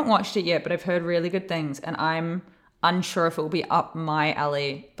 I haven't watched it yet, but I've heard really good things, and I'm unsure if it will be up my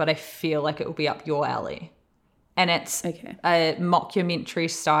alley, but I feel like it will be up your alley. And it's a mockumentary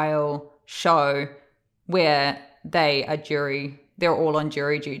style show where they're all on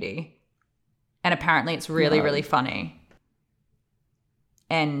jury duty. And apparently it's really, really funny.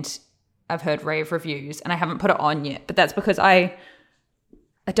 And I've heard rave reviews, and I haven't put it on yet, but that's because I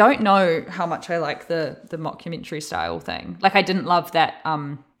don't know how much I like the mockumentary style thing. Like, I didn't love that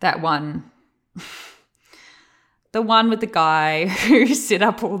one, the one with the guy who set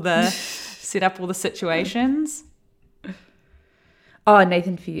up all the situations. Oh,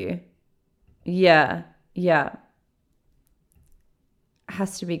 Nathan For You. Yeah.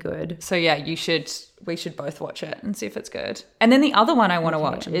 Has to be good. So yeah, we should both watch it and see if it's good. And then the other one I want to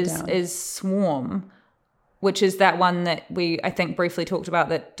watch is Swarm, which is that one that I think briefly talked about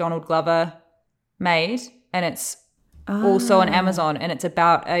that Donald Glover made, and it's also on Amazon, and it's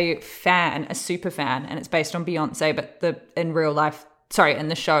about a super fan, and it's based on Beyonce, but in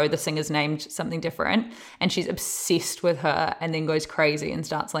the show the singer's named something different, and she's obsessed with her and then goes crazy and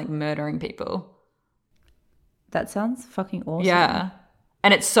starts like murdering people. That sounds fucking awesome. Yeah.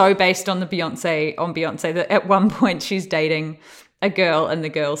 And it's so based on Beyonce that at one point she's dating a girl and the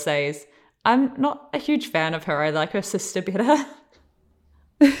girl says, "I'm not a huge fan of her. I like her sister better."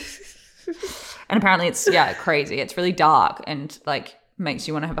 And apparently it's crazy. It's really dark and like makes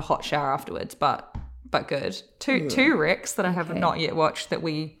you want to have a hot shower afterwards, but good. Two recs that I have not yet watched that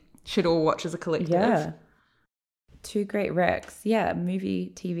we should all watch as a collective. Yeah. Two great recs. Yeah,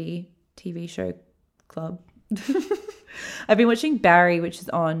 movie, TV show club. I've been watching Barry, which is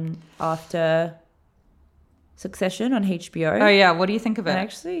on after Succession on HBO. Oh yeah, what do you think of it? I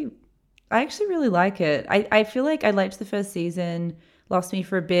actually really like it. I feel like I liked the first season, lost me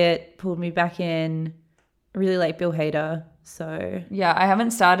for a bit, pulled me back in. I really like Bill Hader, so yeah, I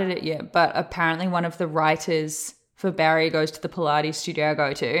haven't started it yet, but apparently one of the writers for Barry goes to the Pilates studio I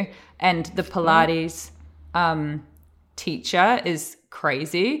go to, and the Pilates teacher is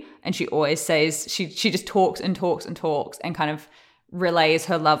crazy, and she always says she just talks and talks and talks and kind of relays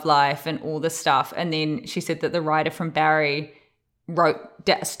her love life and all this stuff. And then she said that the writer from Barry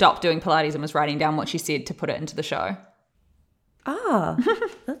stopped doing Pilates and was writing down what she said to put it into the show.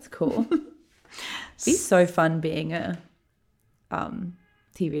 That's cool. Be so fun being a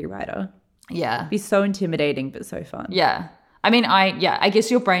TV writer. Yeah, be so intimidating but so fun. Yeah, I mean, I guess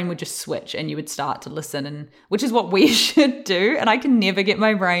your brain would just switch and you would start to listen, and which is what we should do. And I can never get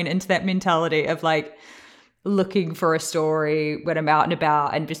my brain into that mentality of like looking for a story when I'm out and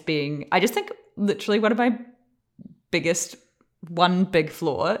about and just being, I just think literally one of my one big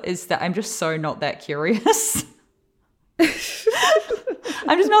flaw is that I'm just so not that curious.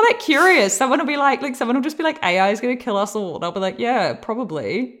 I'm just not that curious. Someone will just be like, AI is going to kill us all. And I'll be like, yeah,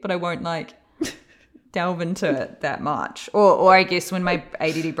 probably, but I won't like delve into it that much. Or I guess when my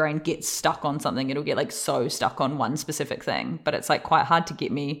ADD brain gets stuck on something, it'll get like so stuck on one specific thing, but it's like quite hard to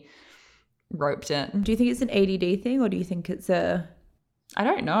get me roped in. Do you think it's an ADD thing, or do you think it's I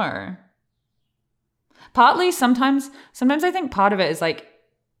don't know. Partly, sometimes I think part of it is like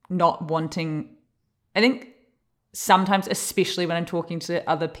not wanting, I think sometimes, especially when I'm talking to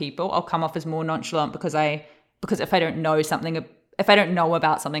other people, I'll come off as more nonchalant because if I don't know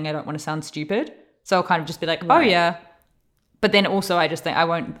about something, I don't want to sound stupid. So I'll kind of just be like, right. Oh yeah. But then also I just think I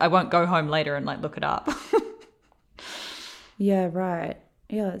won't go home later and like look it up. Yeah, right.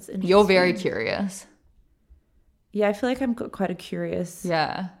 Yeah, that's interesting. You're very curious. Yeah, I feel like I'm quite a curious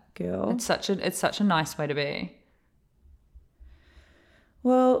girl. It's such a nice way to be.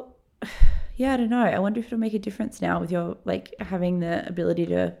 Well, yeah, I don't know. I wonder if it'll make a difference now with your like having the ability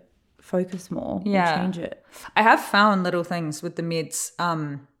to focus more. Yeah. Or change it. I have found little things with the meds.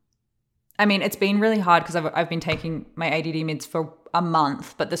 I mean, it's been really hard because I've been taking my ADD meds for a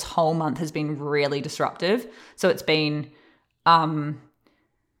month, but this whole month has been really disruptive. So it's been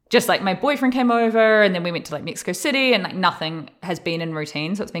just like my boyfriend came over and then we went to like Mexico City and like nothing has been in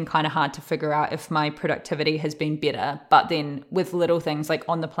routine. So it's been kind of hard to figure out if my productivity has been better. But then with little things like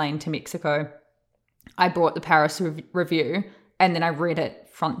on the plane to Mexico, I brought the Paris Review and then I read it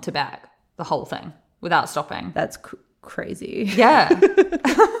front to back, the whole thing without stopping. That's crazy. Yeah.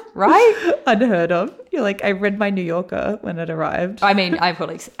 Right? Unheard of. You're like, I read my New Yorker when it arrived. I mean, I've got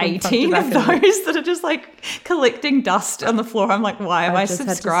like 18 of those that are just like collecting dust on the floor. I'm like, why am I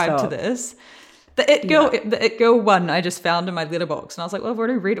subscribed to this? The It Girl one I just found in my letterbox. And I was like, well, I've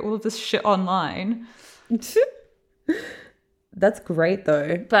already read all of this shit online. That's great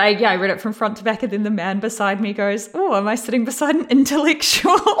though. But I read it from front to back and then the man beside me goes, oh, am I sitting beside an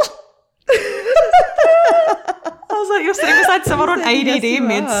intellectual? I was like, you're sitting beside someone on ADD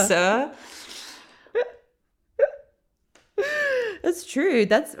meds, sir. That's true.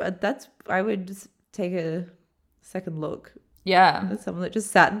 That's I would just take a second look. Yeah. That's someone that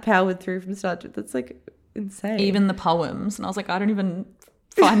just sat and powered through from start to that's like insane. Even the poems. And I was like, I don't even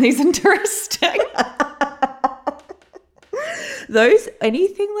find these interesting. Those,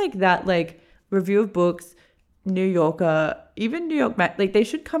 anything like that, like review of books, New Yorker, even New York, like they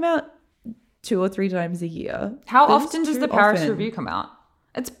should come out 2 or 3 times a year. How often does the Paris Review come out?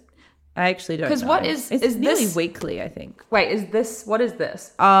 I actually don't know. Because what is nearly this weekly, I think. Wait, what is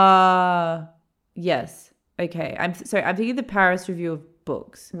this? Yes. Okay. I'm thinking the Paris Review of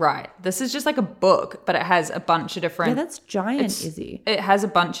Books. Right. This is just like a book, but it has a bunch of different. Yeah, that's giant, Izzy. It has a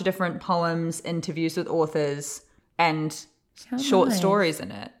bunch of different poems, interviews with authors, and short stories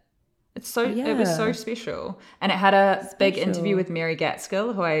in it. It was so special. And it had a big interview with Mary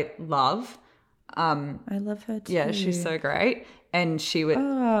Gaitskill, who I love. I love her too. Yeah, she's so great. And she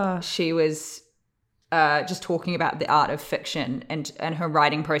was just talking about the art of fiction and her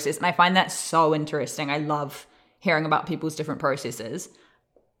writing process. And I find that so interesting. I love hearing about people's different processes,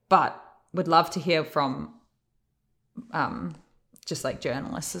 but would love to hear from just like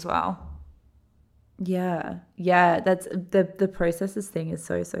journalists as well. Yeah. That's the processes thing is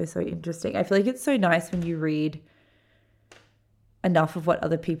so interesting. I feel like it's so nice when you read enough of what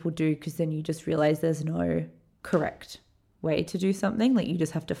other people do, because then you just realize there's no correct way to do something. Like you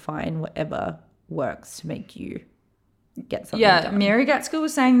just have to find whatever works to make you get something done. Mary Gaitskill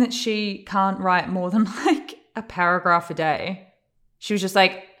was saying that she can't write more than like a paragraph a day. She was just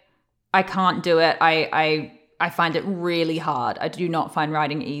like, I can't do it. I find it really hard. I do not find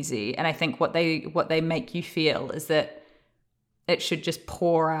writing easy. And I think what they make you feel is that it should just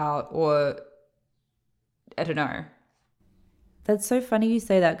pour out, or I don't know. That's so funny you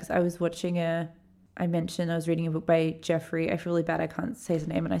say that, because I was watching I was reading a book by Jeffrey. I feel really bad I can't say his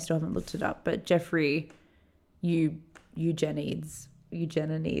name and I still haven't looked it up. But Jeffrey Eugenides,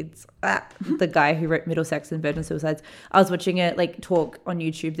 the guy who wrote Middlesex and Virgin Suicides. I was watching a talk on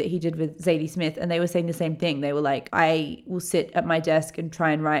YouTube that he did with Zadie Smith, and they were saying the same thing. They were like, I will sit at my desk and try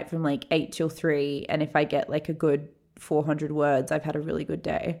and write from 8 till 3, and if I get a good 400 words, I've had a really good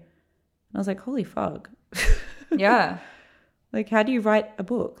day. And I was like, holy fuck. Yeah. How do you write a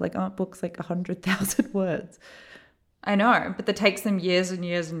book? Aren't books 100,000 words? I know, but that takes them years and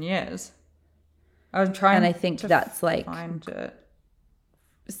years and years. I'm trying, and I think that's find it.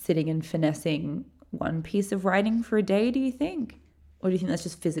 Sitting and finessing one piece of writing for a day. Do you think, or do you think that's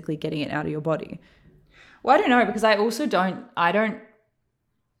just physically getting it out of your body? Well, I don't know, because I also don't.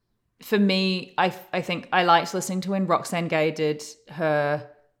 For me, I think I liked listening to when Roxane Gay did her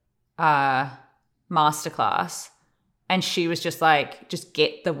masterclass. And she was just just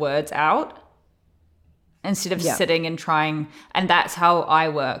get the words out instead of sitting and trying. And that's how I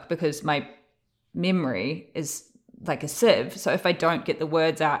work, because my memory is like a sieve. So if I don't get the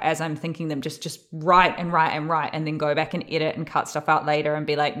words out as I'm thinking them, just write and write and write, and then go back and edit and cut stuff out later and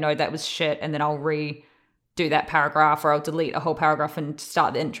be like, no, that was shit. And then I'll redo that paragraph, or I'll delete a whole paragraph and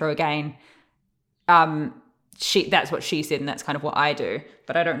start the intro again. That's what she said, and that's kind of what I do.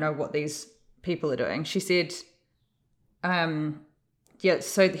 But I don't know what these people are doing. She said...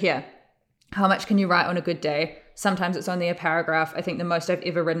 so here, how much can you write on a good day? Sometimes it's only a paragraph. I think the most I've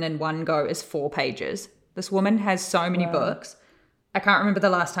ever written in one go is 4 pages. This woman has so many books. I can't remember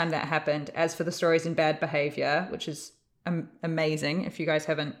the last time that happened. As for the stories in Bad Behavior, which is amazing, if you guys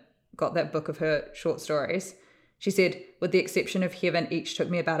haven't got that book of her short stories, she said, with the exception of Heaven, each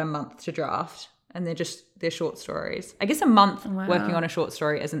took me about a month to draft. and they're short stories. I guess a month working on a short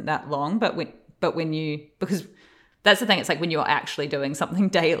story isn't that long, but because that's the thing, it's like when you're actually doing something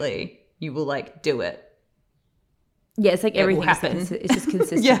daily, you will like do it. Yeah, it's like everything happens. It's just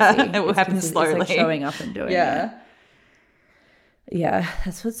consistency. Yeah, it will happen slowly. It's like showing up and doing it. Yeah,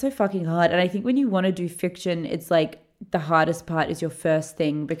 that's what's so fucking hard. And I think when you want to do fiction, it's like the hardest part is your first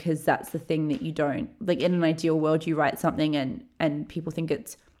thing, because that's the thing that you don't, like in an ideal world, you write something and people think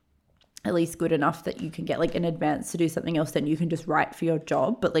it's at least good enough that you can get like an advance to do something else, then you can just write for your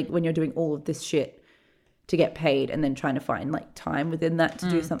job. But like when you're doing all of this shit to get paid and then trying to find like time within that to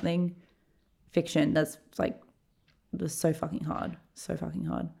do something fiction, that's so fucking hard. So fucking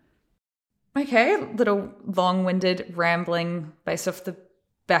hard. Okay, little long-winded rambling based off the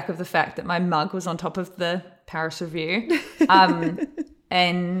back of the fact that my mug was on top of the Paris Review.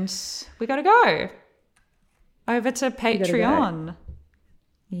 And we gotta go over to Patreon.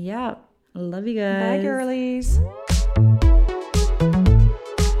 Yeah. Love you guys. Bye, girlies.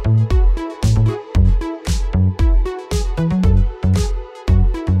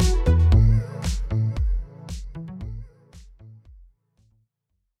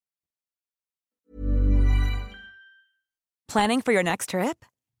 Planning for your next trip?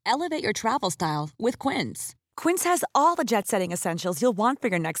 Elevate your travel style with Quince. Quince has all the jet-setting essentials you'll want for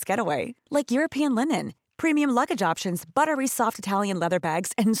your next getaway, like European linen, premium luggage options, buttery soft Italian leather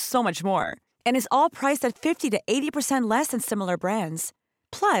bags, and so much more. And is all priced at 50 to 80% less than similar brands.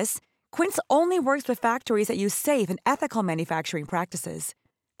 Plus, Quince only works with factories that use safe and ethical manufacturing practices.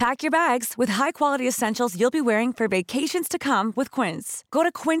 Pack your bags with high-quality essentials you'll be wearing for vacations to come with Quince. Go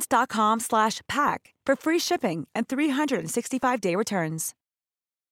to quince.com/pack for free shipping and 365-day returns.